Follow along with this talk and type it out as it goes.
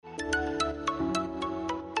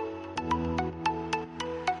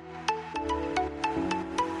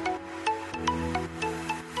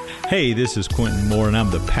Hey, this is Quentin Moore, and I'm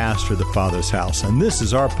the pastor of the Father's House, and this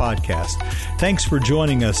is our podcast. Thanks for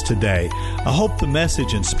joining us today. I hope the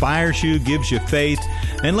message inspires you, gives you faith,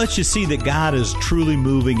 and lets you see that God is truly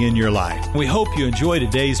moving in your life. We hope you enjoy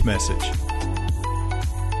today's message.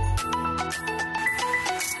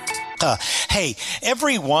 Hey,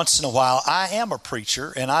 every once in a while, I am a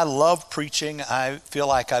preacher, and I love preaching. I feel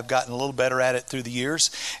like I've gotten a little better at it through the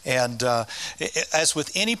years. And as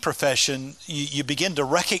with any profession, you begin to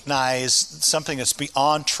recognize something that's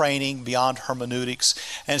beyond training, beyond hermeneutics.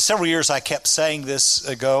 And several years I kept saying this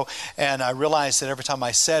ago, and I realized that every time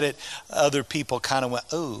I said it, other people kind of went,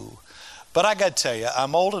 ooh. But I got to tell you,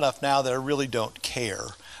 I'm old enough now that I really don't care.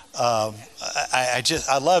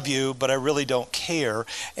 I love you, but I really don't care,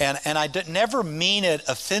 and I never mean it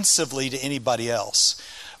offensively to anybody else.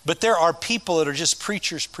 But there are people that are just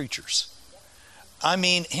preachers. I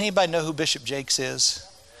mean, anybody know who Bishop Jakes is?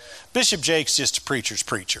 Bishop Jakes just a preacher's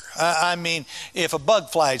preacher. I mean, if a bug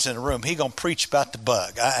flies in a room, he gonna preach about the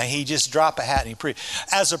bug. He just drop a hat and he preach.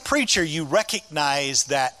 As a preacher, you recognize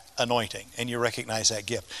that anointing and you recognize that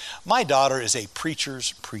gift. My daughter is a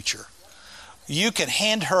preacher's preacher. You can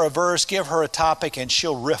hand her a verse, give her a topic, and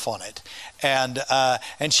she'll riff on it. And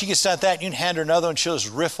she gets done with that, and you can hand her another one, and she'll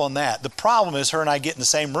just riff on that. The problem is her and I get in the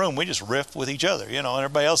same room, we just riff with each other, and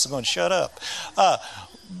everybody else is going to shut up.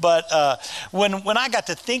 But when I got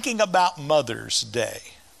to thinking about Mother's Day,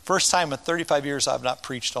 first time in 35 years I've not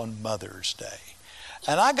preached on Mother's Day.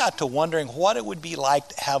 And I got to wondering what it would be like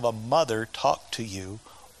to have a mother talk to you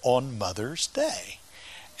on Mother's Day.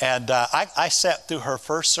 And I sat through her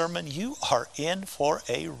first sermon. You are in for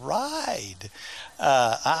a ride.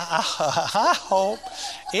 I hope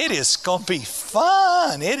it is going to be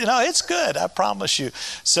fun. It's good, I promise you.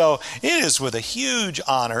 So it is with a huge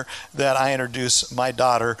honor that I introduce my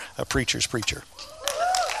daughter, a preacher's preacher.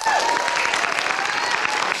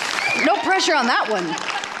 No pressure on that one.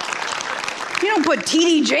 You don't put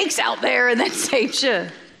T.D. Jakes out there and then say,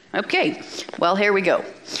 okay, well, here we go.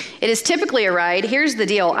 It is typically a ride. Here's the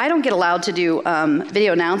deal. I don't get allowed to do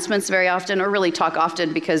video announcements very often or really talk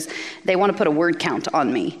often because they want to put a word count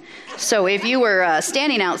on me. So if you were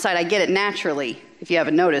standing outside, I get it naturally, if you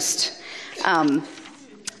haven't noticed.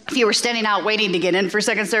 If you were standing out waiting to get in for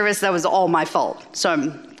second service, that was all my fault. So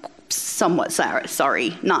I'm somewhat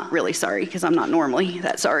sorry. Not really sorry because I'm not normally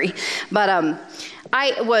that sorry. But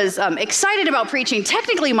I was excited about preaching.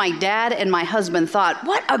 Technically, my dad and my husband thought,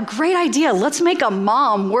 what a great idea. Let's make a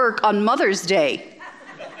mom work on Mother's Day.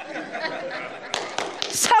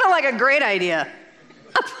 Sounded like a great idea.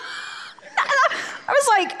 I was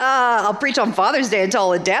like, I'll preach on Father's Day and tell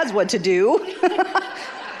all the dads what to do. Why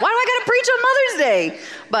do I got to preach on Mother's Day?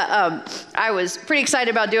 But I was pretty excited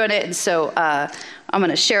about doing it, and so I'm going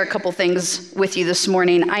to share a couple things with you this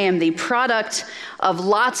morning. I am the product of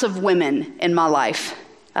lots of women in my life.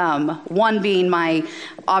 One being my,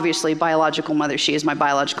 obviously, biological mother. She is my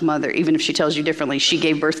biological mother. Even if she tells you differently, she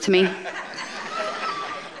gave birth to me.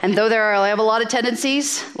 And though I have a lot of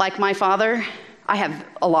tendencies, like my father, I have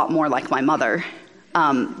a lot more like my mother.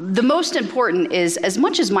 The most important is, as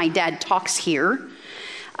much as my dad talks here,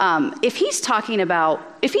 if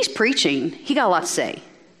he's preaching, he got a lot to say.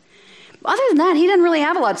 Other than that, he doesn't really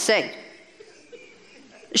have a lot to say.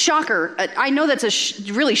 Shocker. I know that's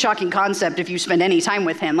a really shocking concept if you spend any time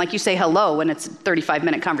with him. Like you say hello when it's a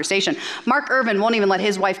 35-minute conversation. Mark Irvin won't even let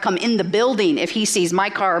his wife come in the building if he sees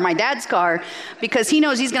my car or my dad's car because he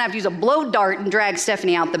knows he's going to have to use a blow dart and drag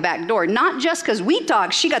Stephanie out the back door. Not just because we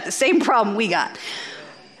talk. She got the same problem we got.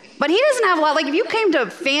 But he doesn't have a lot. Like if you came to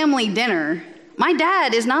family dinner, my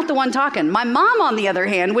dad is not the one talking. My mom, on the other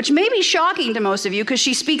hand, which may be shocking to most of you because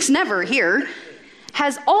she speaks never here,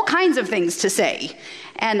 has all kinds of things to say.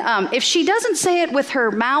 And if she doesn't say it with her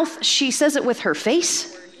mouth, she says it with her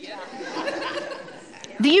face.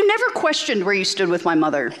 You never questioned where you stood with my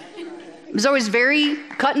mother. It was always very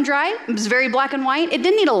cut and dry. It was very black and white. It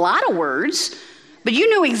didn't need a lot of words, but you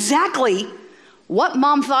knew exactly what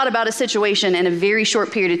mom thought about a situation in a very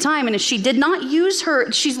short period of time. And if she did not use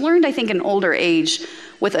she's learned, I think, in older age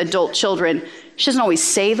with adult children, she doesn't always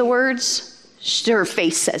say the words, her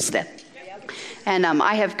face says them. And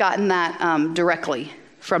I have gotten that directly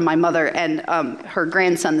from my mother, and her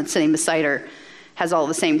grandson that's sitting beside her has all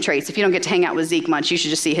the same traits. If you don't get to hang out with Zeke much, you should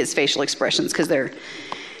just see his facial expressions because they're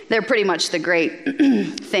pretty much the great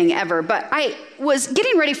thing ever. But I was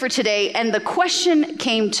getting ready for today, and the question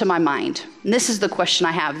came to my mind. And this is the question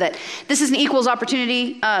I have. That this is an equals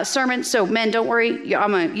opportunity sermon, so men, don't worry.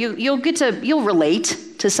 You'll relate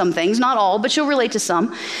to some things, not all, but you'll relate to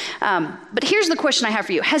some. But here's the question I have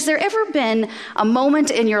for you: has there ever been a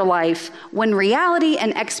moment in your life when reality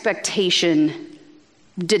and expectation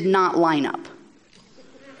did not line up.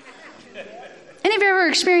 Any of you ever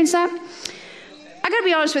experienced that? I gotta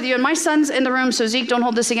be honest with you, and my son's in the room, so Zeke, don't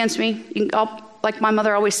hold this against me. You can, like my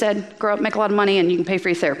mother always said, grow up, make a lot of money, and you can pay for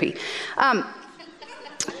your therapy.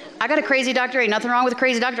 I got a crazy doctor. Ain't nothing wrong with a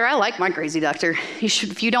crazy doctor. I like my crazy doctor.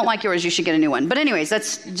 If you don't like yours, you should get a new one. But anyways,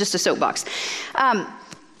 that's just a soapbox.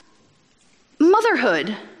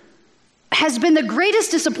 Motherhood has been the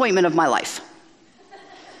greatest disappointment of my life.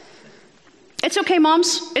 It's okay,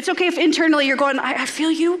 moms. It's okay if internally you're going, I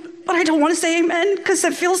feel you, but I don't want to say amen because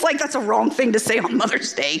it feels like that's a wrong thing to say on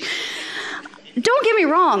Mother's Day. Don't get me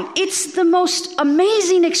wrong. It's the most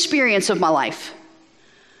amazing experience of my life.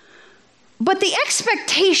 But the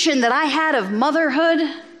expectation that I had of motherhood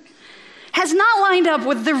has not lined up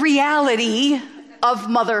with the reality of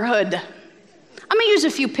motherhood. I'm going to use a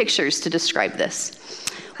few pictures to describe this.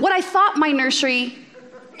 What I thought my nursery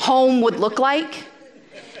home would look like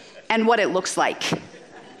and what it looks like.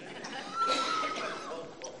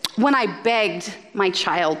 When I begged my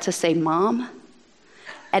child to say mom,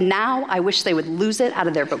 and now I wish they would lose it out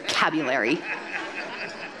of their vocabulary.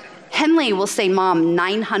 Henley will say mom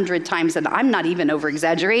 900 times, and I'm not even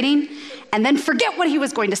over-exaggerating, and then forget what he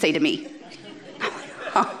was going to say to me.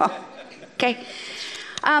 Okay?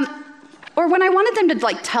 Or when I wanted them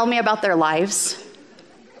to tell me about their lives.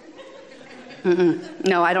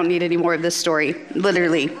 No, I don't need any more of this story.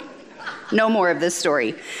 Literally, no more of this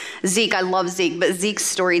story. Zeke, I love Zeke, but Zeke's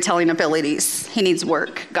storytelling abilities, he needs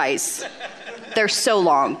work, guys. They're so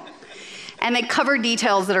long. And they cover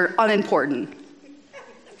details that are unimportant.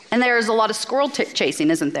 And there's a lot of squirrel chasing,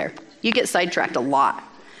 isn't there? You get sidetracked a lot.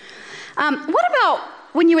 What about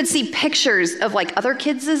when you would see pictures of other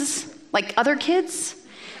kids,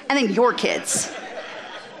 and then your kids?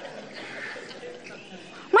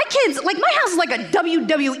 My kids, my house is like a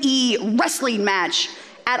WWE wrestling match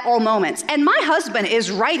at all moments. And my husband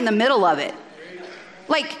is right in the middle of it.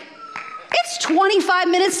 It's 25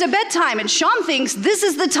 minutes to bedtime, and Sean thinks this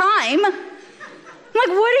is the time. I'm like,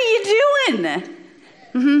 what are you doing?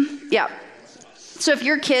 Yeah. So if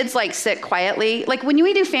your kids sit quietly, when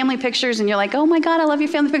we do family pictures and you're like, oh my God, I love your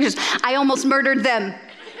family pictures. I almost murdered them.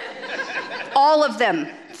 All of them.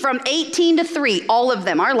 From 18 to 3, all of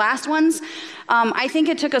them. Our last ones, I think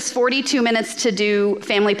it took us 42 minutes to do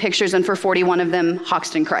family pictures, and for 41 of them,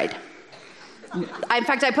 Hoxton cried. In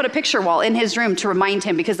fact, I put a picture wall in his room to remind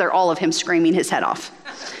him because they're all of him screaming his head off.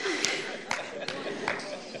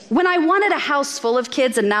 When I wanted a house full of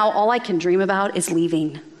kids and now all I can dream about is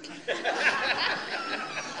leaving.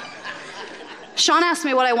 Sean asked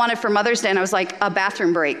me what I wanted for Mother's Day, and I was like, a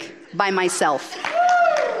bathroom break by myself.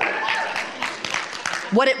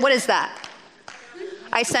 What is that?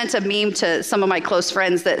 I sent a meme to some of my close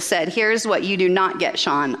friends that said, here's what you do not get,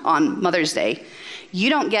 Sean, on Mother's Day. You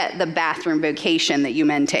don't get the bathroom vacation that you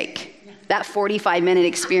men take. That 45-minute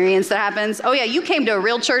experience that happens. Oh yeah, you came to a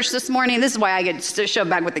real church this morning. This is why I get to show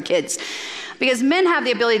back with the kids. Because men have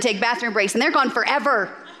the ability to take bathroom breaks, and they're gone forever.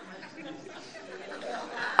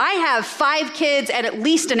 I have 5 kids and at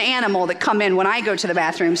least an animal that come in when I go to the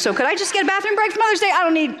bathroom. So could I just get a bathroom break for Mother's Day? I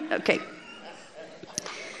don't need, okay.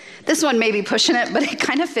 This one may be pushing it, but it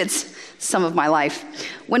kind of fits some of my life.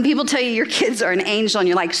 When people tell you your kids are an angel and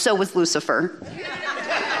you're like, so was Lucifer.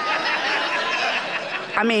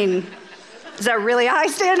 I mean, is that really a high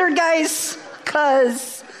standard, guys?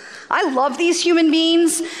 Because I love these human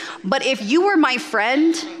beings, but if you were my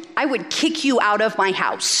friend, I would kick you out of my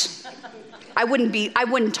house. I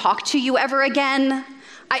wouldn't talk to you ever again.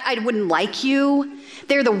 I wouldn't like you.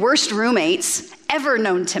 They're the worst roommates ever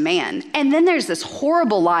known to man. And then there's this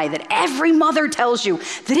horrible lie that every mother tells you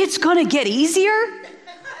that it's gonna get easier.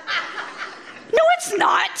 No, it's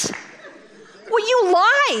not. Well, you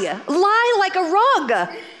lie like a rug.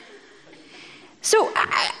 So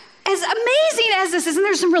as amazing as this is, and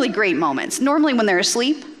there's some really great moments. Normally when they're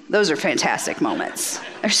asleep, those are fantastic moments.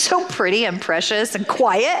 They're so pretty and precious and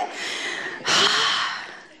quiet.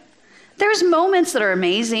 There's moments that are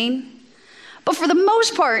amazing. But for the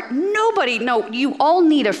most part, you all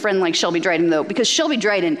need a friend like Shelby Dryden, though, because Shelby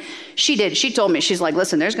Dryden, she told me, she's like,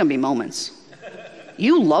 listen, there's going to be moments.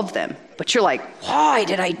 You love them, but you're like, why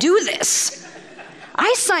did I do this?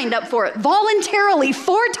 I signed up for it voluntarily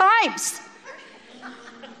 4 times.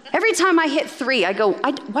 Every time I hit 3, I go,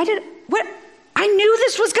 I knew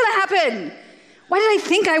this was going to happen. Why did I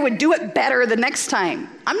think I would do it better the next time?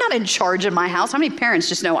 I'm not in charge of my house. How many parents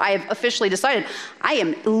just know I have officially decided I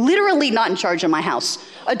am literally not in charge of my house.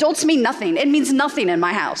 Adults mean nothing. It means nothing in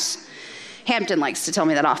my house. Hampton likes to tell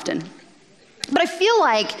me that often. But I feel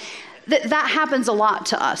like that happens a lot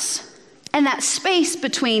to us. And that space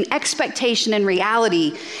between expectation and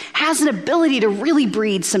reality has an ability to really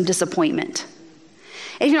breed some disappointment.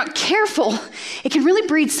 And if you're not careful, it can really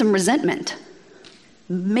breed some resentment,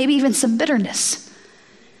 maybe even some bitterness.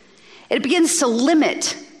 It begins to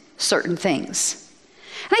limit certain things.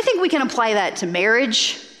 And I think we can apply that to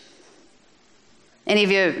marriage. Any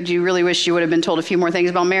of you, do you really wish you would have been told a few more things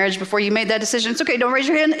about marriage before you made that decision? It's okay, don't raise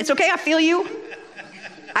your hand. It's okay, I feel you.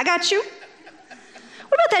 I got you.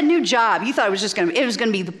 What about that new job? You thought it was going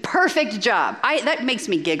to be the perfect job. That makes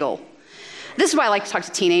me giggle. This is why I like to talk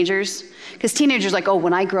to teenagers, because teenagers are like, oh,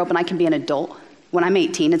 when I grow up and I can be an adult, when I'm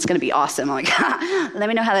 18, it's going to be awesome. I'm like, let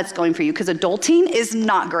me know how that's going for you, because adulting is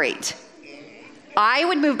not great. I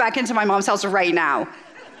would move back into my mom's house right now.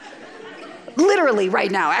 Literally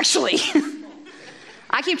right now, actually.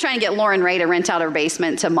 I keep trying to get Lauren Ray to rent out her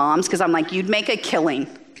basement to moms, because I'm like, you'd make a killing.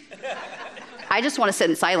 I just want to sit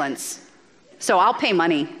in silence. So I'll pay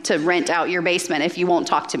money to rent out your basement if you won't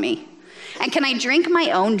talk to me. And can I drink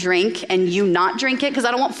my own drink and you not drink it because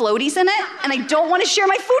I don't want floaties in it? And I don't want to share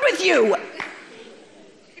my food with you.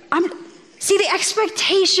 See, the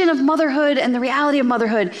expectation of motherhood and the reality of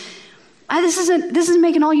motherhood, this isn't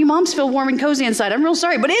making all you moms feel warm and cozy inside. I'm real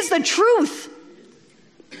sorry, but it's the truth.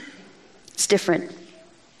 It's different.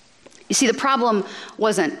 You see, the problem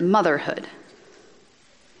wasn't motherhood.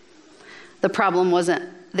 The problem wasn't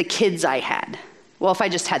the kids I had. Well, if I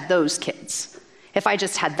just had those kids, if I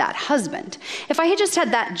just had that husband, if I had just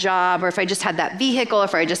had that job, or if I just had that vehicle, or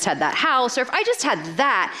if I just had that house, or if I just had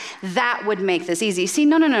that would make this easy. See,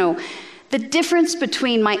 no. The difference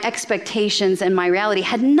between my expectations and my reality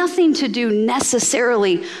had nothing to do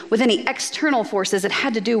necessarily with any external forces. It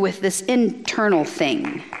had to do with this internal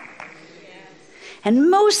thing. And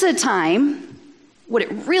most of the time, what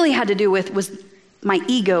it really had to do with was my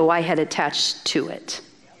ego I had attached to it.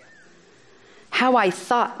 How I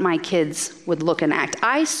thought my kids would look and act.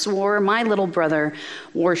 I swore my little brother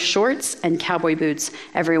wore shorts and cowboy boots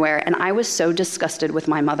everywhere, and I was so disgusted with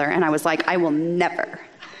my mother, and I was like, I will never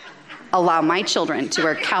allow my children to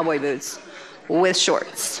wear cowboy boots with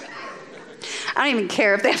shorts. I don't even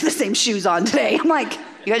care if they have the same shoes on today. I'm like,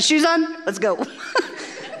 you got shoes on? Let's go.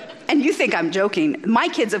 And you think I'm joking. My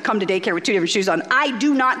kids have come to daycare with 2 different shoes on. I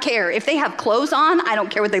do not care. If they have clothes on, I don't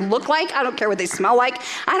care what they look like. I don't care what they smell like.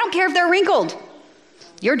 I don't care if they're wrinkled.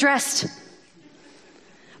 You're dressed.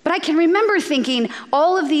 But I can remember thinking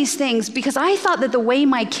all of these things because I thought that the way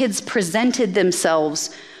my kids presented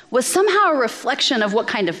themselves was somehow a reflection of what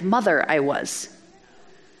kind of mother I was.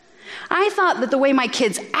 I thought that the way my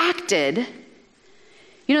kids acted,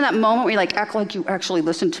 you know that moment where you're like, act like you actually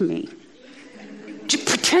listen to me. Just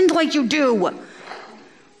pretend like you do.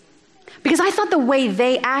 Because I thought the way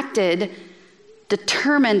they acted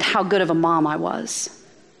determined how good of a mom I was.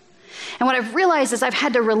 And what I've realized is I've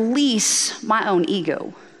had to release my own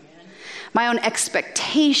ego, my own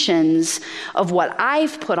expectations of what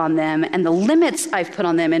I've put on them and the limits I've put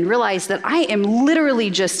on them, and realize that I am literally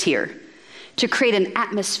just here to create an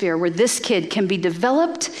atmosphere where this kid can be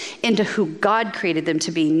developed into who God created them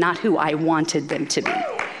to be, not who I wanted them to be.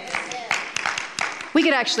 We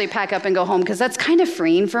could actually pack up and go home, because that's kind of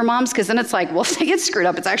freeing for moms, because then it's like, well, if they get screwed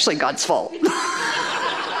up, it's actually God's fault.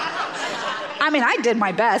 I mean, I did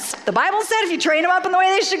my best. The Bible said if you train them up in the way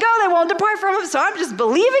they should go, they won't depart from them. So I'm just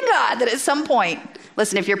believing God that at some point,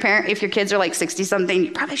 listen, if your kids are like 60-something,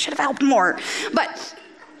 you probably should have helped more. But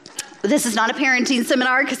this is not a parenting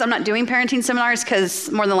seminar, because I'm not doing parenting seminars, because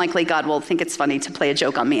more than likely God will think it's funny to play a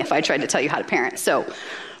joke on me if I try to tell you how to parent. So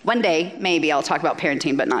one day, maybe I'll talk about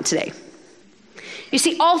parenting, but not today. You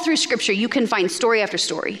see, all through Scripture, you can find story after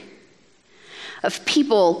story of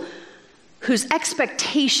people whose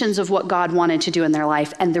expectations of what God wanted to do in their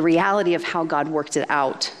life and the reality of how God worked it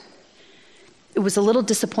out, it was a little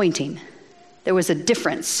disappointing. There was a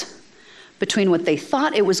difference between what they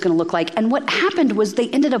thought it was going to look like, and what happened was they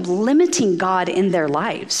ended up limiting God in their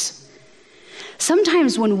lives.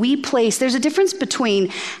 Sometimes when we there's a difference between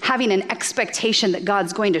having an expectation that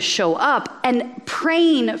God's going to show up and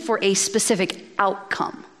praying for a specific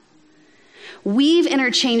outcome. We've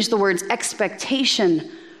interchanged the words expectation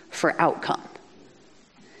for outcome.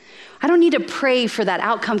 I don't need to pray for that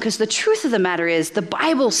outcome, because the truth of the matter is the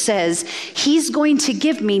Bible says He's going to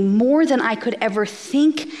give me more than I could ever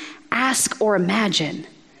think, ask, or imagine.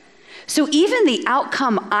 So even the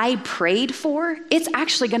outcome I prayed for, it's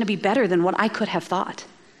actually going to be better than what I could have thought.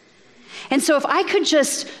 And so if I could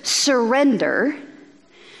just surrender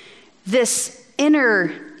this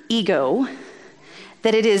inner ego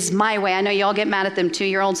that it is my way. I know you all get mad at them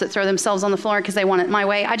 2-year-olds that throw themselves on the floor because they want it my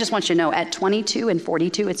way. I just want you to know, at 22 and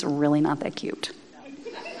 42, it's really not that cute.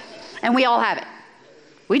 And we all have it.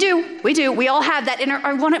 We do. We all have that inner,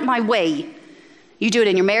 I want it my way. You do it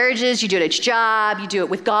in your marriages, you do it at your job, you do it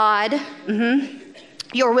with God.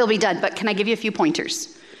 Your will be done. But can I give you a few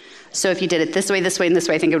pointers? So if you did it this way, and this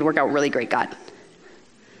way, I think it would work out really great, God.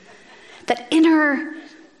 That inner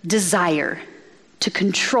desire to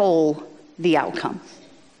control the outcome.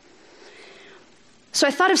 So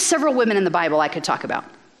I thought of several women in the Bible I could talk about.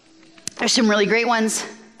 There's some really great ones.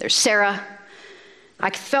 There's Sarah. I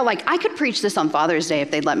felt like I could preach this on Father's Day if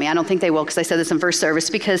they'd let me. I don't think they will, because I said this in first service.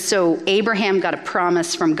 Because so Abraham got a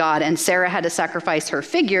promise from God, and Sarah had to sacrifice her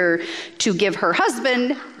figure to give her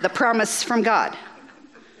husband the promise from God.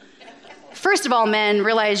 First of all, men,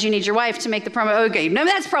 realize you need your wife to make the promise. Okay, no,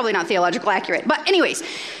 that's probably not theologically accurate. But anyways,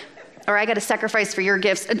 or I got to sacrifice for your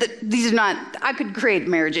gifts. These are not, I could create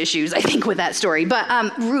marriage issues, I think, with that story.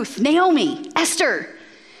 But Ruth, Naomi, Esther,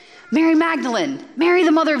 Mary Magdalene, Mary,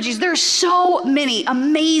 the mother of Jesus. There are so many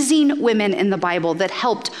amazing women in the Bible that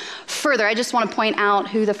helped further. I just want to point out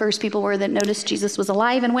who the first people were that noticed Jesus was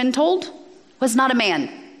alive and when told was not a man.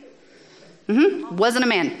 Wasn't a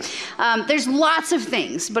man. There's lots of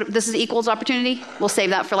things, but this is equals opportunity. We'll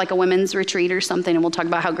save that for like a women's retreat or something, and we'll talk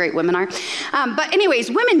about how great women are. But anyways,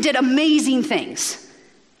 women did amazing things.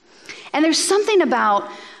 And there's something about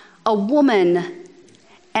a woman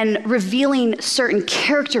and revealing certain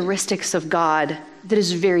characteristics of God that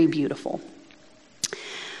is very beautiful.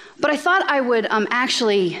 But I thought I would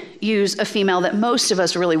actually use a female that most of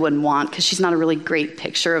us really wouldn't want, because she's not a really great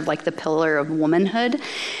picture of like the pillar of womanhood,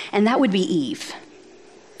 and that would be Eve.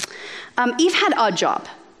 Eve had a job,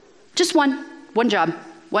 just one job.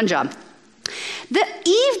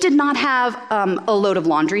 Eve did not have a load of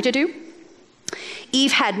laundry to do.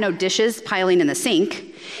 Eve had no dishes piling in the sink.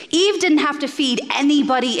 Eve didn't have to feed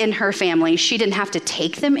anybody in her family. She didn't have to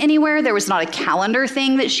take them anywhere. There was not a calendar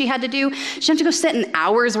thing that she had to do. She didn't have to go sit an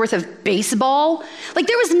hour's worth of baseball. Like,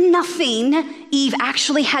 there was nothing Eve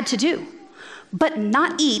actually had to do but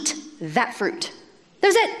not eat that fruit. That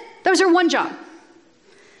was it. That was her one job.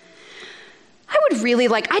 I didn't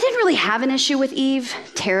really have an issue with Eve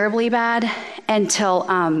terribly bad until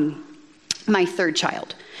my third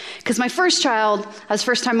child. Because my first child, I was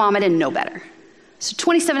first-time mom, I didn't know better. So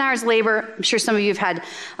 27 hours labor, I'm sure some of you have had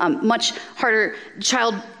much harder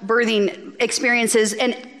childbirthing experiences,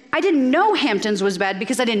 and I didn't know Hamptons was bad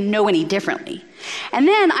because I didn't know any differently. And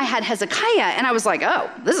then I had Hezekiah, and I was like,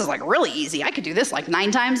 oh, this is like really easy. I could do this like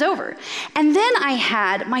 9 times over. And then I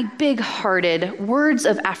had my big-hearted words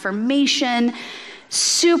of affirmation,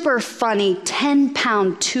 super funny,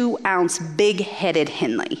 10-pound, 2-ounce, big-headed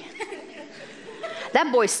Henley.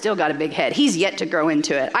 That boy's still got a big head. He's yet to grow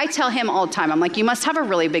into it. I tell him all the time, I'm like, you must have a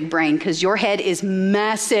really big brain because your head is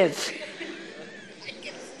massive.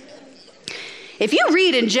 If you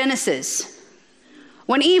read in Genesis,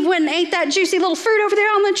 when Eve went and ate that juicy little fruit over there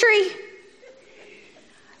on the tree,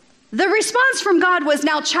 the response from God was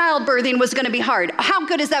now childbirthing was going to be hard. How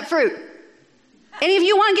good is that fruit? Any of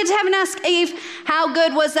you want to get to heaven and ask Eve, how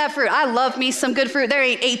good was that fruit? I love me some good fruit. There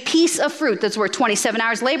ain't a piece of fruit that's worth 27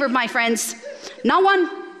 hours labor, my friends. Not one.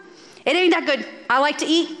 It ain't that good. I like to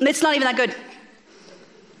eat, and it's not even that good.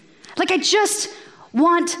 Like, I just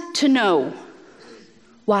want to know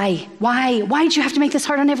why did you have to make this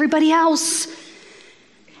hard on everybody else?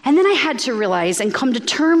 And then I had to realize and come to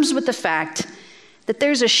terms with the fact that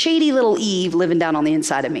there's a shady little Eve living down on the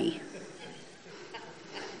inside of me.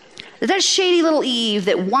 That shady little Eve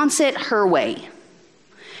that wants it her way,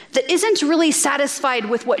 that isn't really satisfied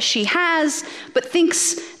with what she has, but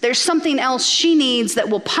thinks there's something else she needs that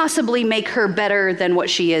will possibly make her better than what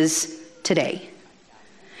she is today.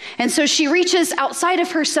 And so she reaches outside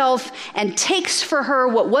of herself and takes for her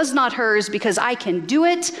what was not hers because I can do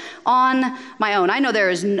it on my own. I know there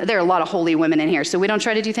are a lot of holy women in here, so we don't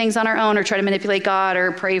try to do things on our own or try to manipulate God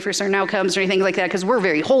or pray for certain outcomes or anything like that because we're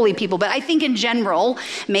very holy people. But I think in general,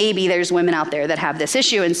 maybe there's women out there that have this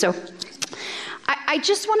issue. And so I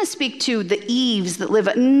just want to speak to the Eves that live,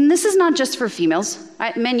 and this is not just for females.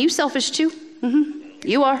 Men, you selfish too.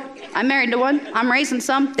 You are. I'm married to one. I'm raising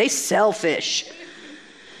some. They selfish.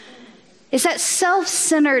 It's that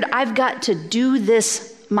self-centered, I've got to do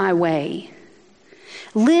this my way,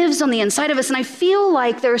 lives on the inside of us. And I feel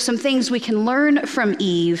like there are some things we can learn from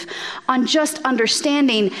Eve on just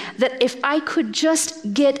understanding that if I could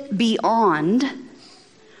just get beyond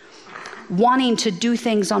wanting to do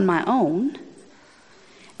things on my own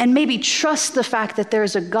and maybe trust the fact that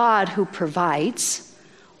there's a God who provides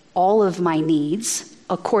all of my needs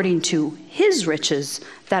according to his riches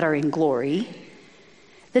that are in glory,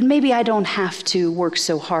 then maybe I don't have to work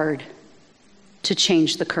so hard to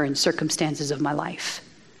change the current circumstances of my life.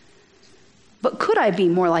 But could I be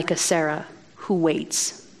more like a Sarah who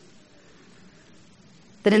waits?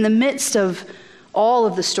 That in the midst of all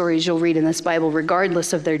of the stories you'll read in this Bible,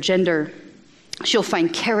 regardless of their gender, you'll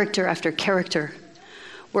find character after character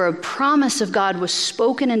where a promise of God was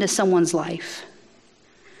spoken into someone's life,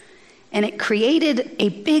 and it created a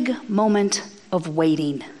big moment of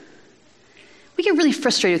waiting. We get really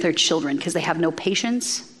frustrated with our children because they have no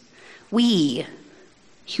patience. We,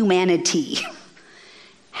 humanity,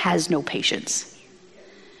 has no patience.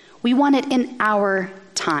 We want it in our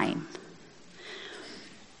time.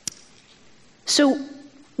 So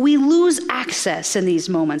we lose access in these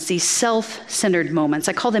moments, these self-centered moments.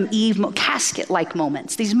 I call them casket-like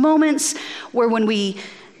moments. These moments where when we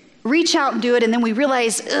reach out and do it and then we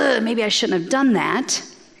realize, maybe I shouldn't have done that,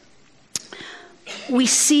 we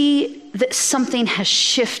see that something has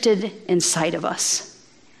shifted inside of us.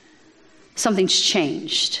 Something's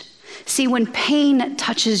changed. See, when pain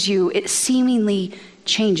touches you, it seemingly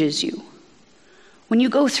changes you. When you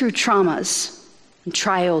go through traumas and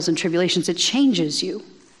trials and tribulations, it changes you.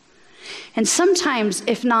 And sometimes,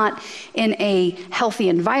 if not in a healthy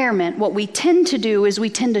environment, what we tend to do is we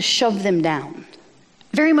tend to shove them down.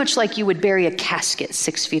 Very much like you would bury a casket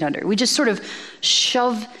 6 feet under. We just sort of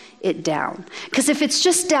shove it down. Because if it's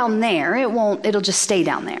just down there, it'll just stay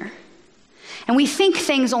down there. And we think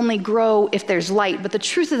things only grow if there's light, but the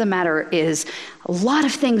truth of the matter is a lot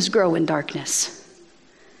of things grow in darkness.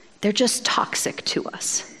 They're just toxic to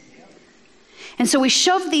us. And so we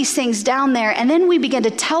shove these things down there, and then we begin to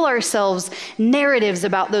tell ourselves narratives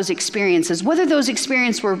about those experiences, whether those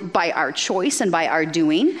experiences were by our choice and by our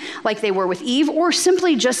doing, like they were with Eve, or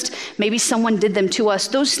simply just maybe someone did them to us.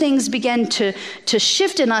 Those things begin to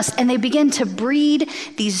shift in us, and they begin to breed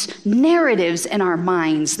these narratives in our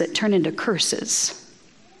minds that turn into curses.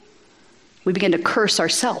 We begin to curse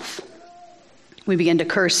ourselves. We begin to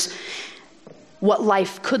curse what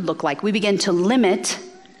life could look like. We begin to limit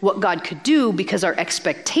what God could do because our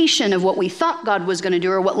expectation of what we thought God was going to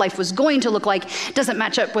do or what life was going to look like doesn't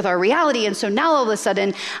match up with our reality. And so now all of a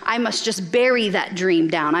sudden, I must just bury that dream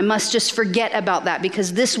down. I must just forget about that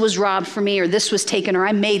because this was robbed from me or this was taken or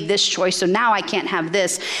I made this choice. So now I can't have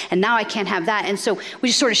this and now I can't have that. And so we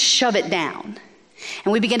just sort of shove it down.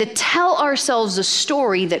 And we begin to tell ourselves a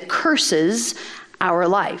story that curses our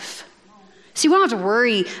life. See, we don't have to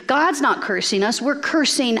worry. God's not cursing us. We're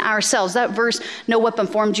cursing ourselves. That verse, no weapon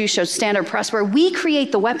formed you shall stand or prosper. We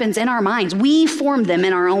create the weapons in our minds. We form them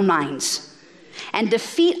in our own minds and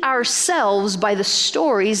defeat ourselves by the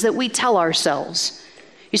stories that we tell ourselves.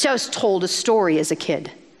 You see, I was told a story as a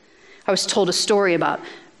kid. I was told a story about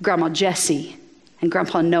Grandma Jessie and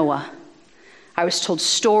Grandpa Noah. I was told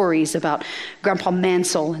stories about Grandpa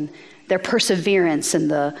Mansell and their perseverance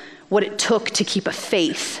and what it took to keep a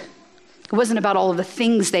faith. It wasn't about all of the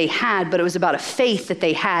things they had, but it was about a faith that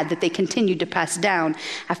they had that they continued to pass down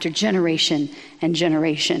after generation and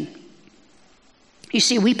generation. You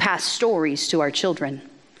see, we pass stories to our children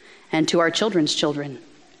and to our children's children.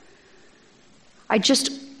 I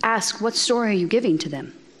just ask, what story are you giving to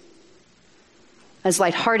them? As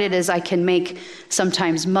lighthearted as I can make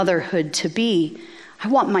sometimes motherhood to be, I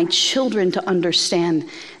want my children to understand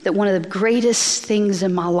that one of the greatest things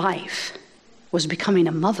in my life was becoming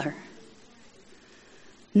a mother.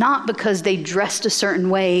 Not because they dressed a certain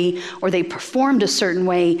way or they performed a certain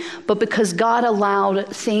way, but because God allowed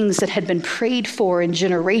things that had been prayed for in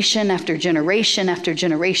generation after generation after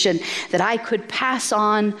generation that I could pass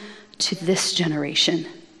on to this generation.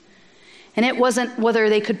 And it wasn't whether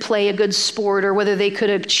they could play a good sport or whether they could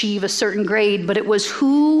achieve a certain grade, but it was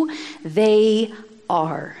who they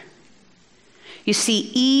are. You see,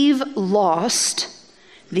 Eve lost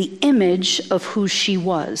the image of who she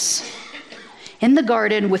was. In the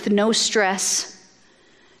garden with no stress,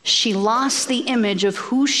 she lost the image of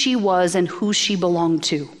who she was and who she belonged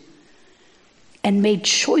to and made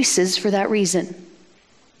choices for that reason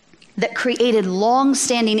that created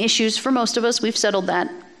long-standing issues for most of us. We've settled that.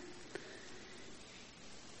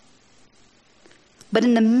 But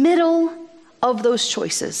in the middle of those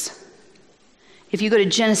choices, if you go to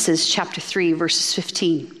Genesis chapter 3, verses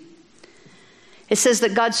 15, it says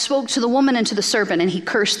that God spoke to the woman and to the serpent, and he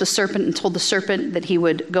cursed the serpent and told the serpent that he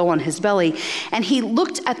would go on his belly. And he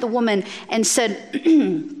looked at the woman and said,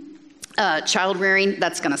 child rearing,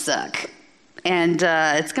 that's going to suck. And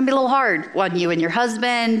it's going to be a little hard on you and your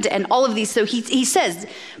husband and all of these. So he says,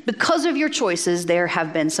 because of your choices, there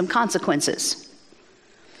have been some consequences.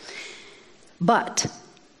 But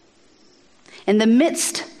in the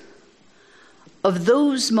midst of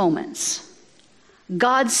those moments,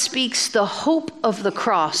 God speaks the hope of the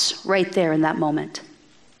cross right there in that moment.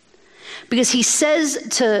 Because he says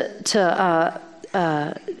to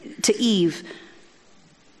Eve,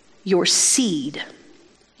 your seed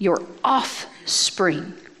your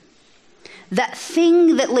offspring. That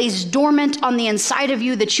thing that lays dormant on the inside of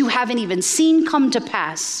you that you haven't even seen come to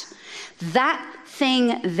pass. That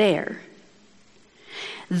thing there.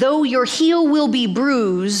 Though your heel will be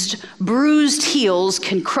bruised, bruised heels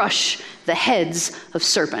can crush the heads of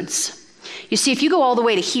serpents. You see, if you go all the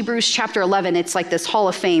way to Hebrews chapter 11, it's like this hall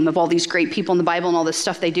of fame of all these great people in the Bible and all this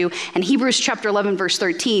stuff they do. And Hebrews chapter 11, verse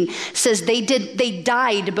 13 says they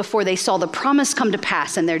died before they saw the promise come to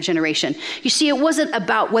pass in their generation. You see, it wasn't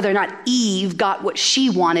about whether or not Eve got what she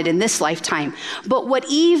wanted in this lifetime. But what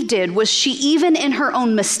Eve did was she, even in her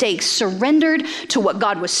own mistakes, surrendered to what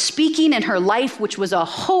God was speaking in her life, which was a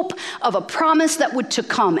hope of a promise that would to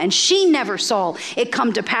come. And she never saw it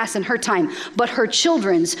come to pass in her time. But her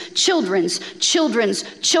children's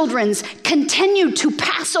continued to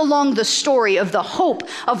pass along the story of the hope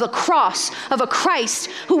of the cross of a Christ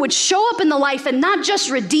who would show up in the life and not just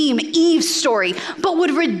redeem Eve's story, but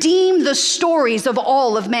would redeem the stories of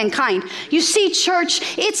all of mankind. You see,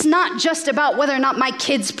 church, it's not just about whether or not my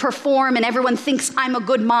kids perform and everyone thinks I'm a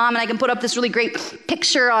good mom and I can put up this really great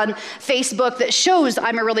picture on Facebook that shows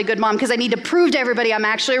I'm a really good mom because I need to prove to everybody I'm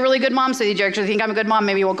actually a really good mom. So did you actually think I'm a good mom?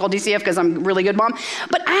 Maybe you won't call DCF because I'm a really good mom.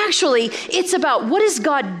 But actually, it's about what is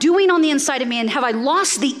God doing on the inside of me, and have I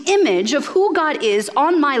lost the image of who God is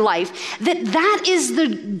on my life, that is the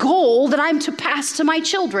goal that I'm to pass to my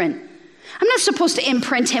children. I'm not supposed to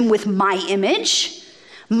imprint him with my image,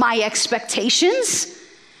 my expectations.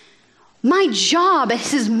 My job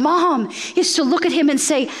as his mom is to look at him and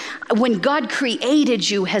say, when God created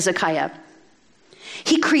you, Hezekiah,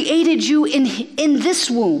 he created you in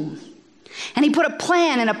this womb. And he put a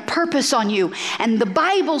plan and a purpose on you. And the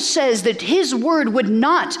Bible says that his word would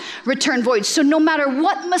not return void. So no matter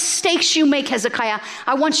what mistakes you make, Hezekiah,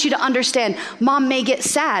 I want you to understand, mom may get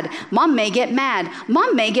sad. Mom may get mad.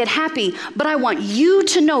 Mom may get happy. But I want you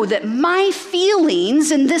to know that my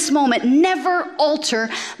feelings in this moment never alter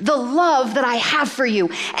the love that I have for you.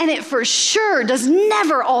 And it for sure does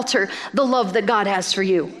never alter the love that God has for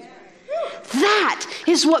you. That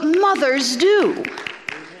is what mothers do.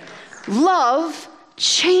 Love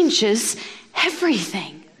changes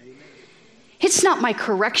everything. It's not my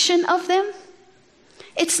correction of them.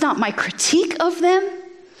 It's not my critique of them.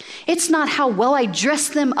 It's not how well I dress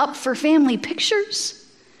them up for family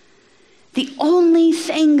pictures. The only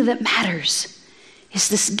thing that matters is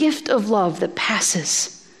this gift of love that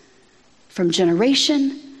passes from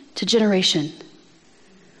generation to generation.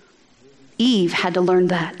 Eve had to learn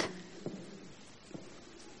that.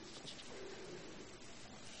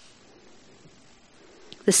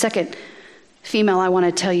 The second female I want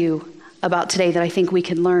to tell you about today that I think we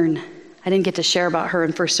can learn, I didn't get to share about her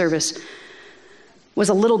in first service, was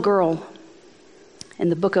a little girl in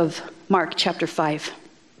the book of Mark chapter 5.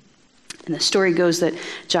 And the story goes that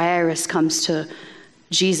Jairus comes to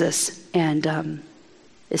Jesus and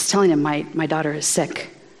is telling him, my daughter is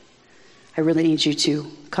sick. I really need you to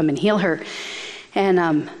come and heal her.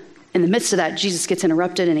 And in the midst of that, Jesus gets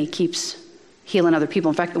interrupted and he keeps healing other people.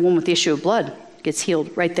 In fact, the one with the issue of blood gets healed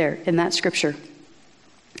right there in that scripture.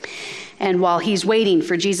 And while he's waiting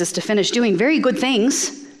for Jesus to finish doing very good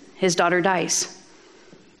things, his daughter dies.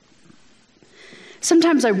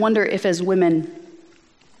 Sometimes I wonder if as women,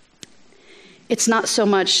 it's not so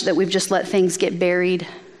much that we've just let things get buried,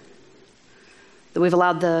 that we've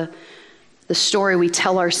allowed the story we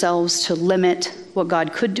tell ourselves to limit what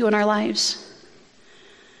God could do in our lives,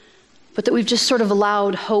 but that we've just sort of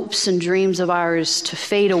allowed hopes and dreams of ours to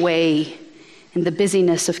fade away in the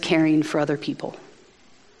busyness of caring for other people.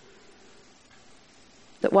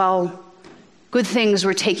 That while good things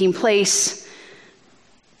were taking place,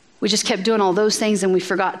 we just kept doing all those things and we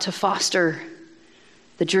forgot to foster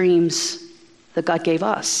the dreams that God gave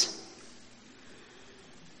us.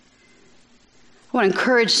 I want to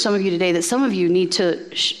encourage some of you today that some of you need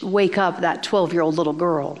to wake up that 12-year-old little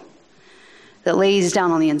girl that lays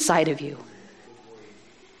down on the inside of you,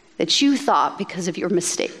 that you thought because of your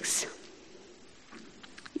mistakes,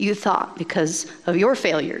 you thought because of your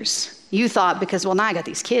failures, you thought because, well, now I got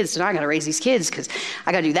these kids, so now I got to raise these kids because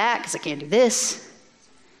I got to do that because I can't do this.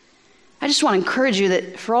 I just want to encourage you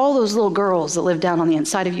that for all those little girls that live down on the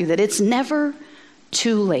inside of you, that it's never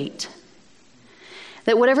too late.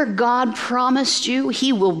 That whatever God promised you,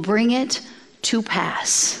 he will bring it to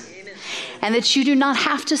pass. Amen. And that you do not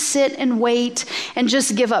have to sit and wait and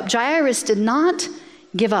just give up. Jairus did not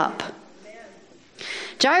give up.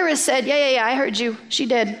 Jairus said, yeah, I heard you. She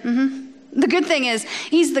did. The good thing is,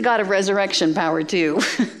 he's the God of resurrection power too.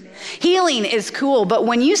 Healing is cool, but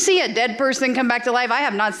when you see a dead person come back to life, I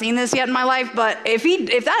have not seen this yet in my life, but if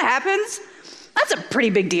that happens, that's a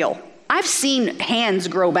pretty big deal. I've seen hands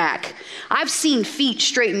grow back. I've seen feet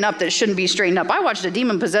straighten up that shouldn't be straightened up. I watched a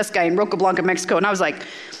demon-possessed guy in Roca Blanca, Mexico, and I was like,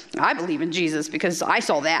 I believe in Jesus because I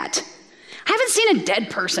saw that. I haven't seen a dead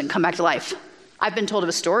person come back to life. I've been told of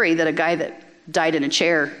a story that a guy that died in a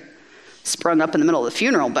chair sprung up in the middle of the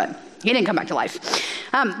funeral, but he didn't come back to life.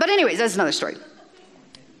 But anyways, that's another story.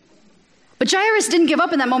 But Jairus didn't give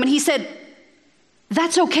up in that moment. He said,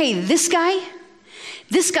 that's okay. This guy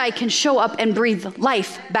can show up and breathe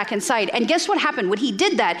life back inside. And guess what happened? When he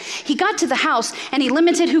did that, he got to the house and he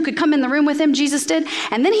limited who could come in the room with him, Jesus did.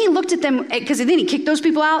 And then he looked at them, because then he kicked those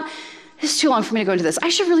people out. This is too long for me to go into this. I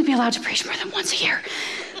should really be allowed to preach more than once a year.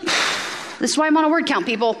 This is why I'm on a word count,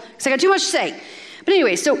 people, because I got too much to say. But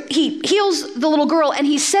anyway, so he heals the little girl and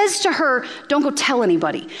he says to her, don't go tell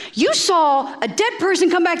anybody. You saw a dead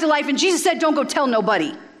person come back to life and Jesus said, don't go tell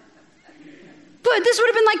nobody. But this would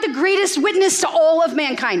have been like the greatest witness to all of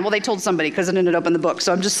mankind. Well, they told somebody because it ended up in the book.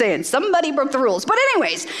 So I'm just saying, somebody broke the rules. But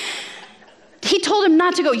anyways, he told him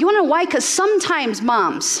not to go. You want to know why? Because sometimes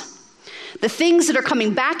moms, the things that are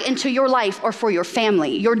coming back into your life are for your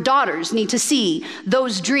family. Your daughters need to see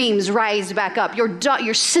those dreams rise back up.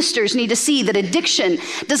 Your sisters need to see that addiction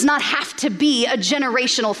does not have to be a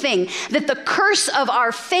generational thing. That the curse of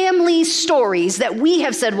our family stories that we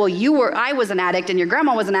have said, well, I was an addict and your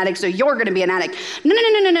grandma was an addict, so you're going to be an addict.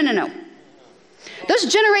 No. Those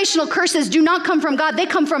generational curses do not come from God. They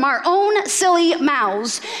come from our own silly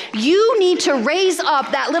mouths. You need to raise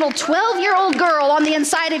up that little 12-year-old girl on the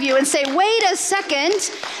inside of you and say, wait a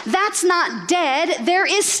second, that's not dead. There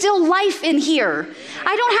is still life in here.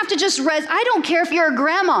 I don't have to just I don't care if you're a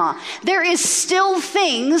grandma. There is still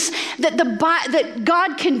things that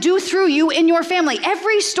God can do through you in your family.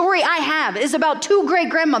 Every story I have is about 2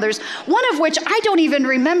 great-grandmothers, one of which I don't even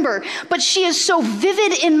remember, but she is so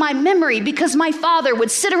vivid in my memory because my father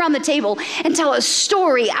would sit around the table and tell us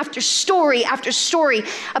story after story after story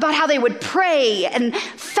about how they would pray and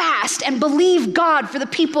fast and believe God for the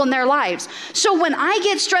people in their lives. So when I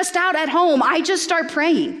get stressed out at home, I just start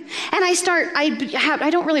praying. And I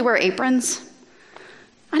don't really wear aprons.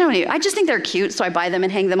 I just think they're cute, so I buy them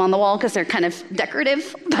and hang them on the wall because they're kind of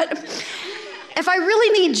decorative. But if I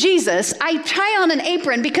really need Jesus, I tie on an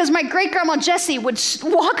apron because my great-grandma Jessie would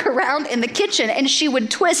walk around in the kitchen and she would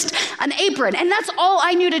twist an apron. And that's all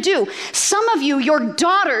I knew to do. Some of you, your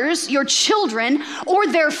daughters, your children, or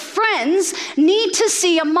their friends need to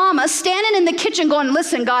see a mama standing in the kitchen going,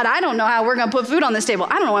 listen, God, I don't know how we're going to put food on this table.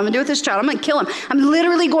 I don't know what I'm going to do with this child. I'm going to kill him. I'm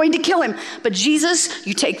literally going to kill him. But Jesus,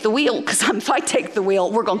 you take the wheel, because if I take the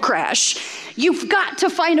wheel, we're going to crash. You've got to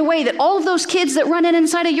find a way that all of those kids that run in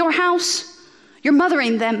inside of your house, you're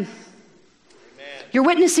mothering them. Amen. You're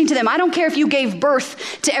witnessing to them. I don't care if you gave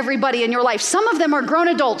birth to everybody in your life. Some of them are grown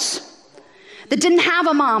adults that didn't have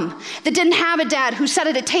a mom, that didn't have a dad who sat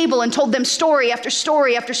at a table and told them story after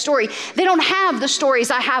story after story. They don't have the stories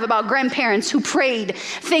I have about grandparents who prayed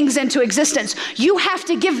things into existence. You have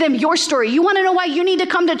to give them your story. You want to know why you need to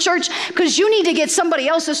come to church? Because you need to get somebody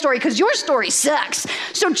else's story, because your story sucks.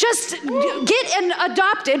 So just get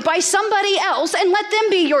adopted by somebody else and let them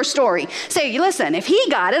be your story. Say, listen, if he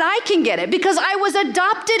got it, I can get it because I was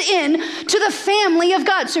adopted in to the family of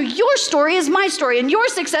God. So your story is my story and your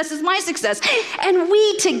success is my success. And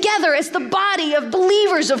we together as the body of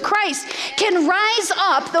believers of Christ can rise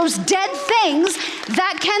up those dead things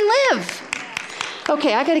that can live.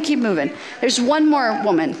 Okay, I got to keep moving. There's one more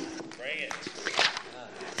woman.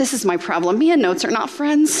 This is my problem. Me and notes are not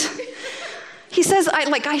friends. He says,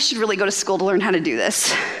 I should really go to school to learn how to do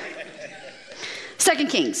this. 2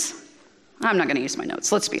 Kings. I'm not going to use my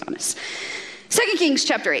notes. Let's be honest. 2 Kings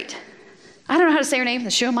chapter 8. I don't know how to say her name.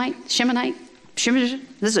 The Shemonite.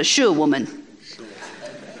 This is a Shua woman.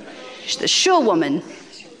 The Shua woman.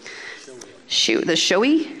 She was a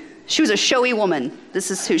showy woman.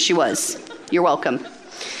 This is who she was. You're welcome.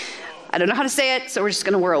 I don't know how to say it, so we're just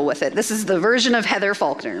going to whirl with it. This is the version of Heather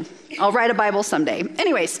Faulkner. I'll write a Bible someday.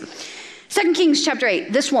 Anyways, 2 Kings chapter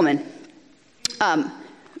 8. This woman,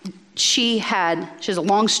 she has a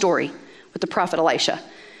long story with the prophet Elisha.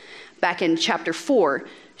 Back in chapter 4,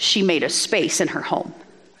 she made a space in her home,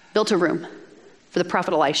 built a room for the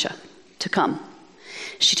prophet Elisha to come.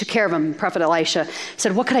 She took care of him. Prophet Elisha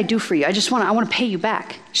said, what could I do for you? I want to pay you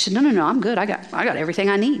back. She said, no, I'm good. I got everything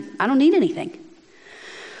I need. I don't need anything.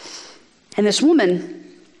 And this woman,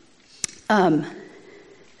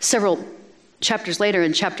 several chapters later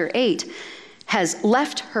in chapter 8, has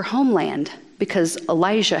left her homeland because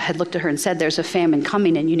Elijah had looked at her and said, there's a famine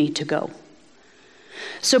coming and you need to go.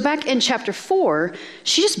 So back in chapter 4,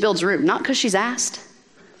 she just builds a room, not because she's asked,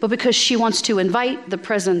 but because she wants to invite the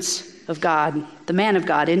presence of God, the man of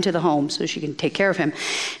God, into the home so she can take care of him.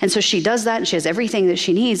 And so she does that, and she has everything that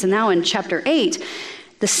she needs. And now in chapter 8,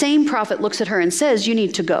 the same prophet looks at her and says, you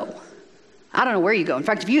need to go. I don't know where you go. In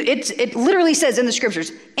fact, it literally says in the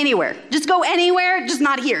scriptures, anywhere. Just go anywhere, just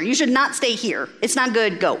not here. You should not stay here. It's not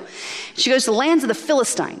good, go. She goes to the lands of the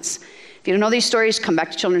Philistines. If you don't know these stories, come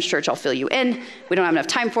back to Children's Church. I'll fill you in. We don't have enough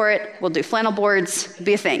time for it. We'll do flannel boards. It'll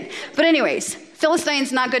be a thing. But anyways,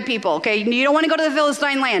 Philistines, not good people, okay? You don't want to go to the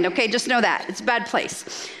Philistine land, okay? Just know that. It's a bad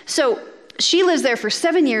place. So she lives there for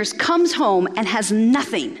 7 years, comes home, and has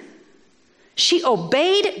nothing. She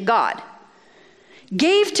obeyed God,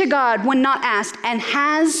 gave to God when not asked, and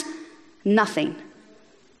has nothing.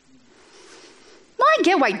 Well, I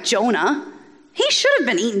get why Jonah, he should have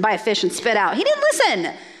been eaten by a fish and spit out. He didn't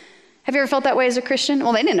listen. Have you ever felt that way as a Christian?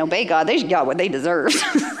 Well, they didn't obey God. They got what they deserved.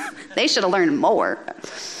 They should have learned more.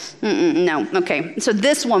 No, okay. So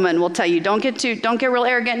this woman will tell you, don't get real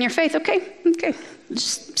arrogant in your faith. Okay,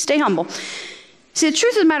 just stay humble. See, the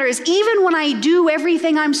truth of the matter is, even when I do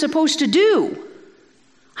everything I'm supposed to do,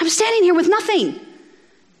 I'm standing here with nothing.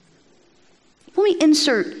 Let me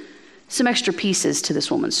insert some extra pieces to this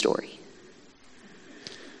woman's story.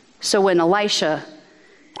 So when Elisha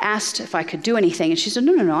asked if I could do anything, and she said,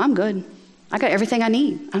 no, I'm good. I got everything I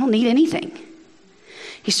need. I don't need anything.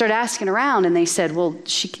 He started asking around, and they said, well,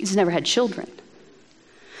 she's never had children.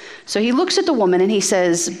 So he looks at the woman, and he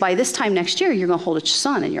says, by this time next year, you're going to hold a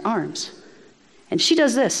son in your arms. And she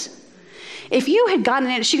does this. If you had gotten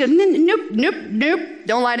it, she goes, nope,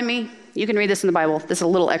 don't lie to me. You can read this in the Bible. This is a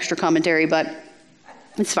little extra commentary, but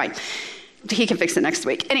it's fine. He can fix it next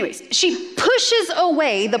week. Anyways, she pushes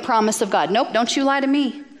away the promise of God. Nope, don't you lie to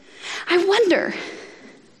me. I wonder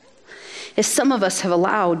if some of us have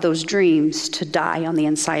allowed those dreams to die on the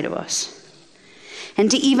inside of us,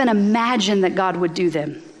 and to even imagine that God would do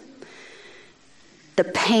them. The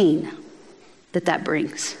pain that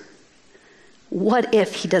brings. What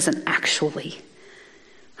if he doesn't actually?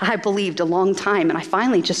 I believed a long time, and I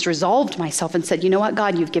finally just resolved myself and said, you know what,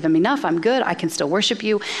 God, you've given me enough. I'm good. I can still worship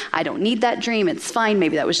you. I don't need that dream. It's fine.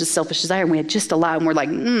 Maybe that was just selfish desire. And we had just allowed, and we're like,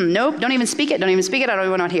 nope, don't even speak it. Don't even speak it. I don't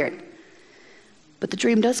even want to hear it. But the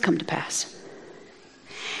dream does come to pass.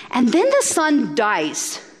 And then the son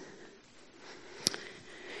dies.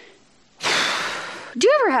 Do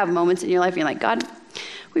you ever have moments in your life and you're like, God,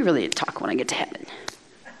 we really need to talk when I get to heaven?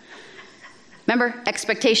 Remember,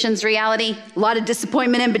 expectations, reality, a lot of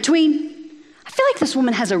disappointment in between. I feel like this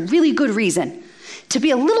woman has a really good reason to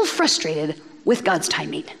be a little frustrated with God's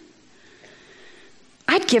timing.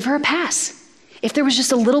 I'd give her a pass if there was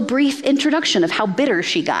just a little brief introduction of how bitter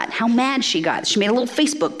she got, how mad she got. She made a little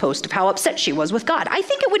Facebook post of how upset she was with God. I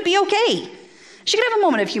think it would be okay. She could have a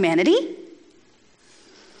moment of humanity.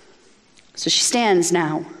 So she stands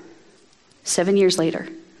now, 7 years later,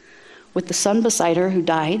 with the son beside her who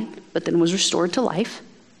died, but then was restored to life.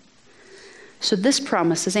 So this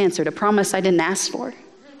promise is answered, a promise I didn't ask for,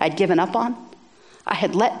 I'd given up on, I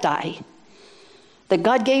had let die, that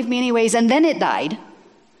God gave me anyways, and then it died,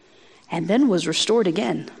 and then was restored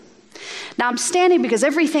again. Now I'm standing because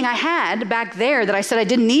everything I had back there that I said I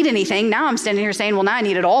didn't need anything, now I'm standing here saying, well, now I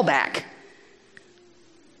need it all back.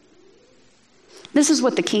 This is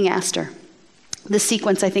what the king asked her. The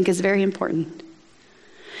sequence, I think, is very important.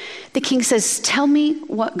 The king says, tell me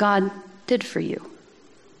what God did for you.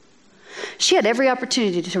 She had every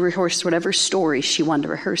opportunity to rehearse whatever story she wanted to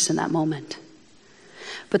rehearse in that moment.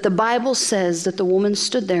 But the Bible says that the woman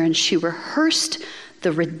stood there and she rehearsed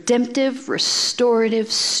the redemptive,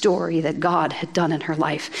 restorative story that God had done in her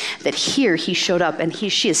life. That here he showed up and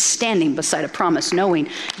she is standing beside a promise, knowing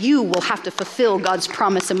you will have to fulfill God's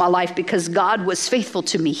promise in my life because God was faithful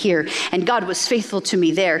to me here and God was faithful to me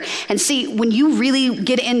there. And see, when you really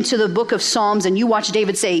get into the book of Psalms and you watch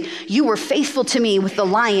David say, you were faithful to me with the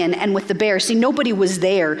lion and with the bear. See, nobody was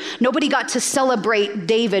there. Nobody got to celebrate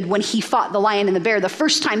David when he fought the lion and the bear. The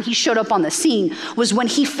first time he showed up on the scene was when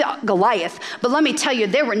he fought Goliath. But let me tell you,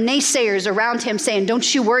 there were naysayers around him saying,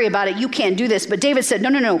 don't you worry about it, you can't do this. But David said,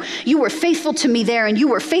 no, you were faithful to me there and you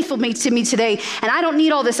were faithful to me today, and I don't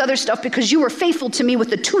need all this other stuff because you were faithful to me with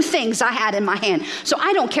the two things I had in my hand. So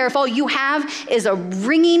I don't care if all you have is a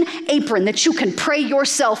ringing apron that you can pray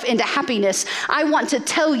yourself into happiness. I want to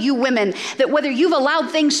tell you women that whether you've allowed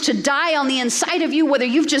things to die on the inside of you, whether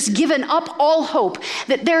you've just given up all hope,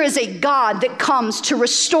 that there is a God that comes to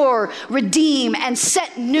restore, redeem, and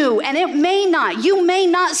set new. And you may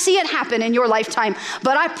not see it happen in your lifetime,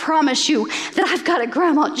 but I promise you that I've got a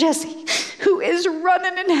Grandma Jessie who is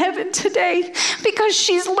running in heaven today because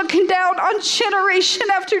she's looking down on generation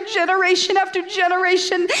after generation after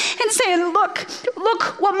generation and saying, look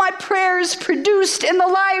what my prayers produced in the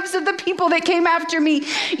lives of the people that came after me.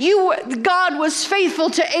 God was faithful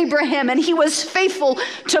to Abraham, and he was faithful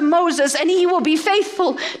to Moses, and he will be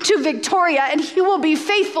faithful to Victoria, and he will be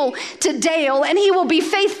faithful to Dale, and he will be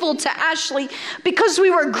faithful to Ashley, because we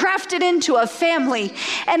were grafted into a family.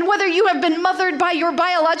 And whether you have been mothered by your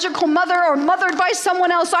biological mother or mothered by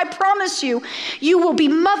someone else, I promise you, you will be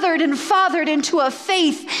mothered and fathered into a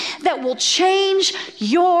faith that will change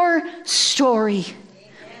your story.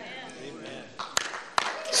 Amen.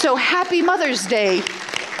 So happy Mother's Day.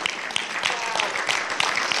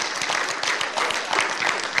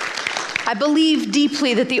 I believe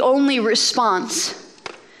deeply that the only response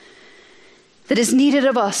that is needed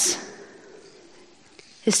of us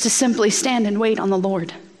is to simply stand and wait on the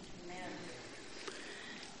Lord.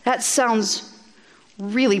 That sounds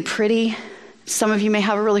really pretty. Some of you may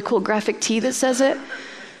have a really cool graphic tee that says it.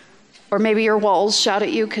 Or maybe your walls shout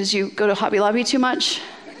at you because you go to Hobby Lobby too much.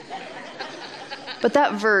 But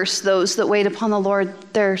that verse, those that wait upon the Lord,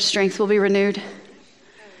 their strength will be renewed.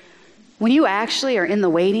 When you actually are in the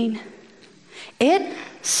waiting, it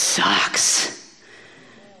sucks.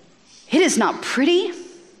 It is not pretty.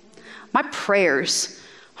 My prayers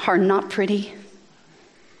are not pretty.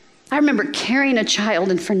 I remember carrying a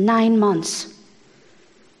child, and for 9 months,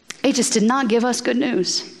 it just did not give us good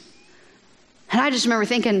news. And I just remember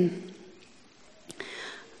thinking,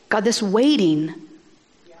 God, this waiting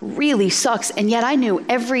really sucks. And yet I knew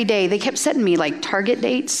every day, they kept setting me like target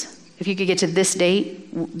dates. If you could get to this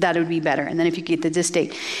date, that would be better. And then if you could get to this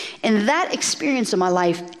date. And that experience of my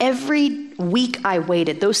life, every week I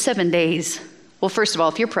waited, those 7 days. Well, first of all,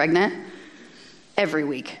 if you're pregnant, every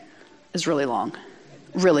week is really long.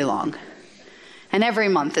 Really long. And every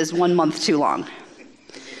month is 1 month too long.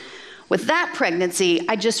 With that pregnancy,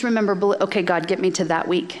 I just remember, okay, God, get me to that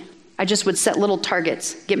week. I just would set little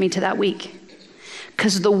targets, get me to that week.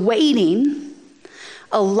 Because the waiting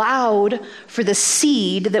allowed for the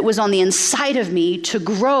seed that was on the inside of me to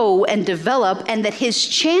grow and develop, and that his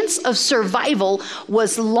chance of survival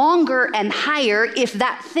was longer and higher if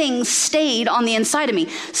that thing stayed on the inside of me.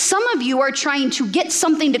 Some of you are trying to get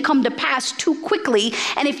something to come to pass too quickly,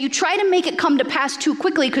 and if you try to make it come to pass too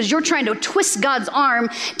quickly because you're trying to twist God's arm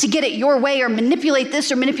to get it your way or manipulate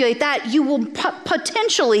this or manipulate that, you will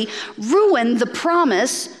potentially ruin the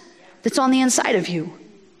promise that's on the inside of you.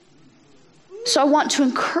 So I want to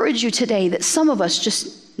encourage you today that some of us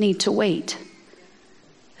just need to wait.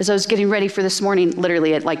 As I was getting ready for this morning,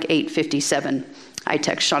 literally at like 8:57, I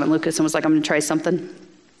text Sean and Lucas and was like, I'm going to try something.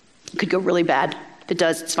 It could go really bad. If it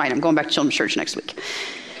does, it's fine. I'm going back to children's church next week.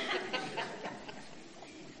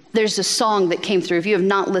 There's a song that came through. If you have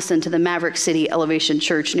not listened to the Maverick City Elevation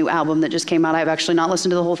Church new album that just came out, I've actually not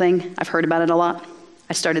listened to the whole thing. I've heard about it a lot.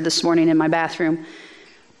 I started this morning in my bathroom.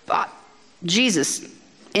 But Jesus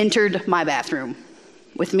entered my bathroom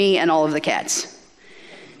with me and all of the cats.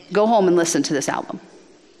 Go home and listen to this album.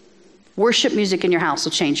 Worship music in your house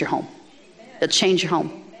will change your home. It'll change your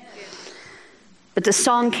home. But the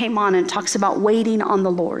song came on and talks about waiting on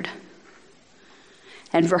the Lord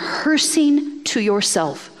and rehearsing to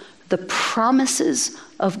yourself the promises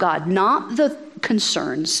of God, not the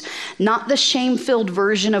concerns, not the shame-filled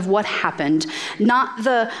version of what happened, not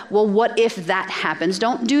the, well, what if that happens?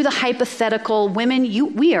 Don't do the hypothetical. Women,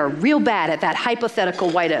 we are real bad at that hypothetical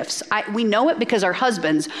what ifs. We know it because our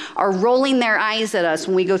husbands are rolling their eyes at us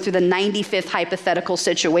when we go through the 95th hypothetical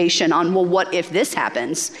situation on, well, what if this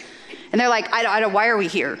happens? And they're like, I don't, why are we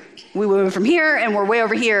here? We went from here and we're way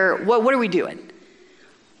over here. What are we doing?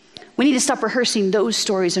 We need to stop rehearsing those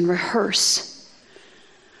stories and rehearse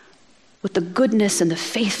what the goodness and the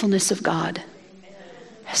faithfulness of God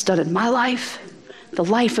has done in my life, the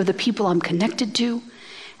life of the people I'm connected to,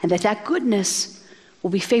 and that goodness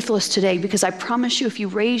will be faithful as today, because I promise you, if you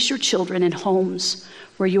raise your children in homes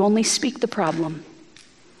where you only speak the problem,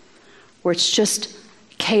 where it's just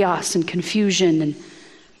chaos and confusion, and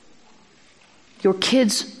your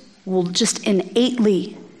kids will just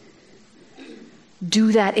innately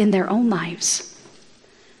do that in their own lives.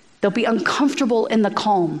 They'll be uncomfortable in the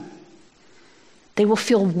calm. They will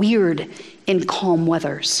feel weird in calm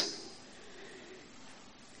weathers.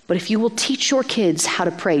 But if you will teach your kids how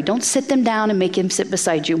to pray, don't sit them down and make them sit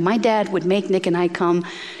beside you. My dad would make Nick and I come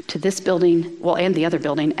to this building, well, and the other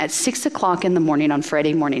building, at 6 o'clock in the morning on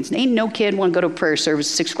Friday mornings. And ain't no kid want to go to prayer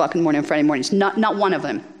service at 6 o'clock in the morning on Friday mornings. Not one of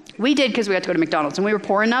them. We did because we got to go to McDonald's, and we were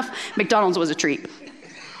poor enough. McDonald's was a treat.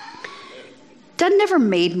 Dad never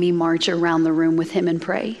made me march around the room with him and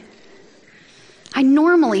pray. I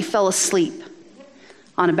normally fell asleep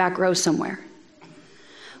on a back row somewhere.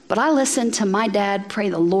 But I listened to my dad pray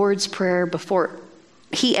the Lord's Prayer before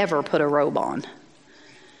he ever put a robe on.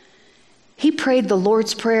 He prayed the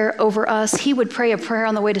Lord's Prayer over us. He would pray a prayer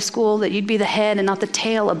on the way to school that you'd be the head and not the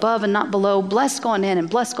tail, above and not below, blessed going in and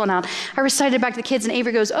blessed going out. I recited it back to the kids, and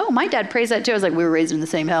Avery goes, "Oh, my dad prays that too." I was like, "We were raised in the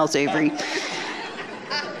same house, Avery."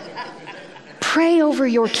 Pray over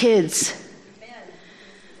your kids.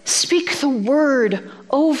 Speak the word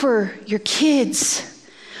over your kids.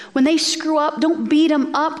 When they screw up, don't beat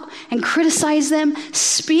them up and criticize them.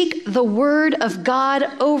 Speak the word of God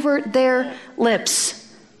over their lips.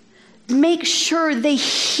 Make sure they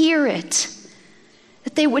hear it,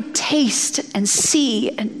 that they would taste and see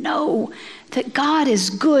and know that God is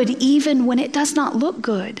good even when it does not look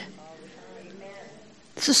good.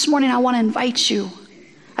 So this morning I want to invite you.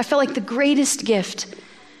 I feel like the greatest gift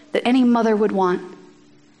that any mother would want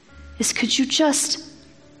is, could you just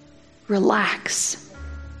relax?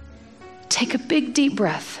 Take a big deep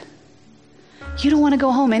breath. You don't want to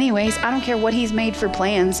go home anyways. I don't care what he's made for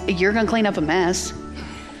plans. You're going to clean up a mess.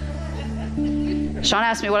 Sean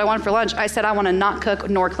asked me what I wanted for lunch. I said I want to not cook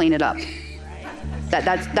nor clean it up.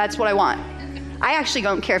 That's what I want. I actually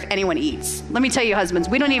don't care if anyone eats. Let me tell you, husbands,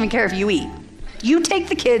 we don't even care if you eat. You take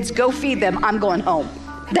the kids, go feed them, I'm going home.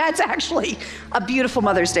 That's actually a beautiful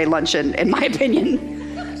Mother's Day luncheon, in my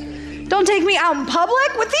opinion. Don't take me out in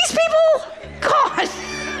public with these people? God,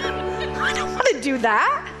 I don't want to do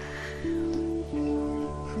that.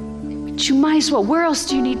 But you might as well. Where else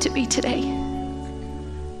do you need to be today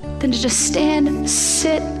than to just stand,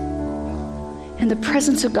 sit in the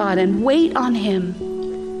presence of God and wait on him?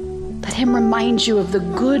 Let him remind you of the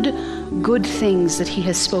good things that he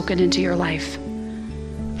has spoken into your life.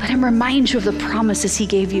 Let him remind you of the promises he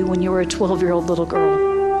gave you when you were a 12-year-old little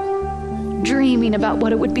girl, dreaming about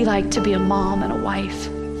what it would be like to be a mom and a wife.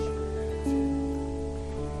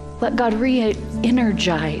 Let God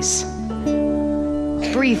re-energize,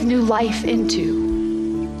 breathe new life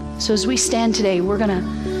into. So as we stand today, we're going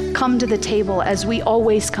to come to the table as we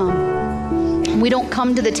always come. We don't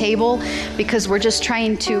come to the table because we're just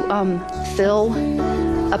trying to fill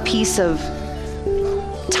a piece of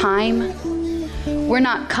time. We're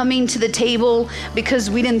not coming to the table because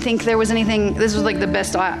we didn't think there was anything, this was like the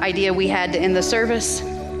best idea we had to end the service.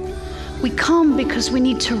 We come because we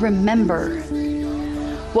need to remember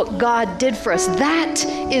what God did for us. That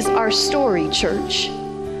is our story, church.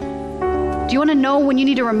 Do you want to know when you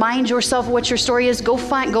need to remind yourself what your story is? Go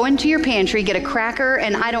into your pantry, get a cracker,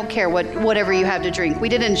 and I don't care whatever you have to drink. We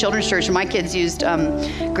did it in children's church, and my kids used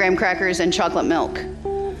graham crackers and chocolate milk.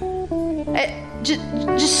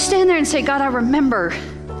 Just stand there and say, God, I remember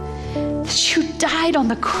that you died on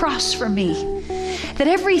the cross for me. That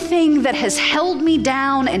everything that has held me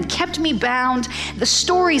down and kept me bound, the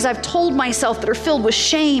stories I've told myself that are filled with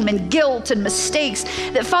shame and guilt and mistakes,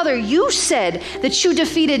 that Father, you said that you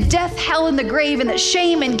defeated death, hell, and the grave, and that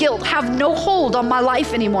shame and guilt have no hold on my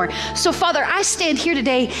life anymore. So Father, I stand here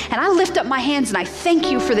today and I lift up my hands and I thank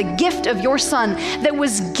you for the gift of your Son that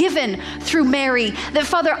was given through Mary, that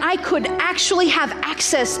Father, I could actually have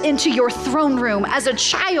access into your throne room as a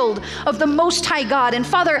child of the Most High God. And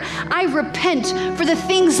Father, I repent for the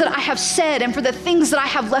things that I have said and for the things that I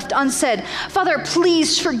have left unsaid. Father,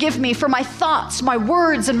 please forgive me for my thoughts, my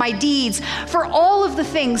words, and my deeds, for all of the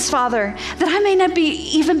things, Father, that I may not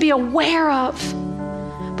even be aware of.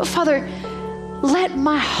 But Father, let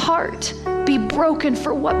my heart be broken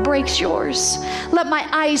for what breaks yours. Let my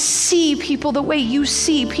eyes see people the way you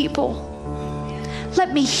see people.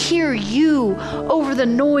 Let me hear you over the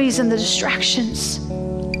noise and the distractions.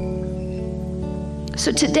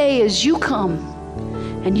 So today, as you come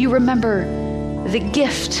and you remember the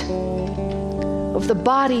gift of the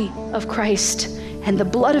body of Christ and the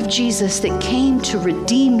blood of Jesus that came to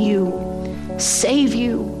redeem you, save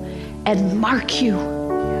you, and mark you,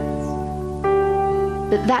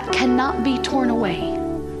 that cannot be torn away.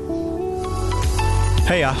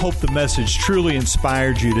 Hey, I hope the message truly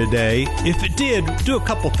inspired you today. If it did, do a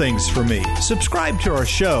couple things for me. Subscribe to our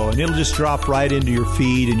show, and it'll just drop right into your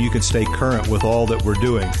feed, and you can stay current with all that we're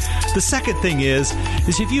doing. The second thing is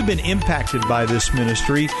if you've been impacted by this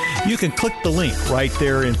ministry, you can click the link right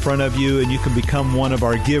there in front of you, and you can become one of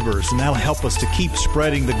our givers, and that'll help us to keep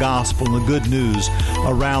spreading the gospel and the good news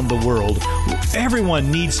around the world.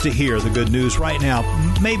 Everyone needs to hear the good news right now,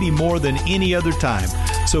 maybe more than any other time.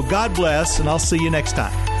 So God bless, and I'll see you next time.